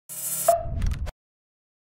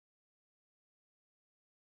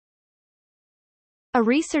A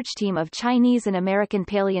research team of Chinese and American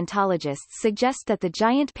paleontologists suggest that the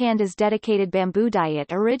giant panda's dedicated bamboo diet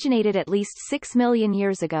originated at least 6 million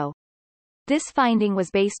years ago. This finding was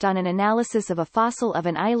based on an analysis of a fossil of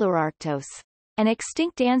an Ailurarctos, an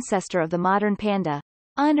extinct ancestor of the modern panda,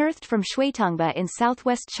 unearthed from Shuitangba in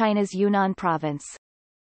southwest China's Yunnan province.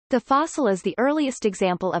 The fossil is the earliest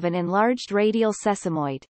example of an enlarged radial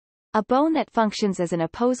sesamoid, a bone that functions as an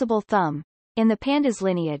opposable thumb, in the pandas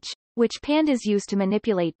lineage, which pandas use to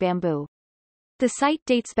manipulate bamboo. The site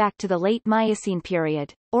dates back to the late Miocene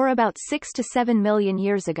period, or about 6 to 7 million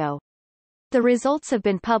years ago. The results have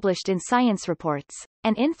been published in Science Reports,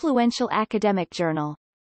 an influential academic journal.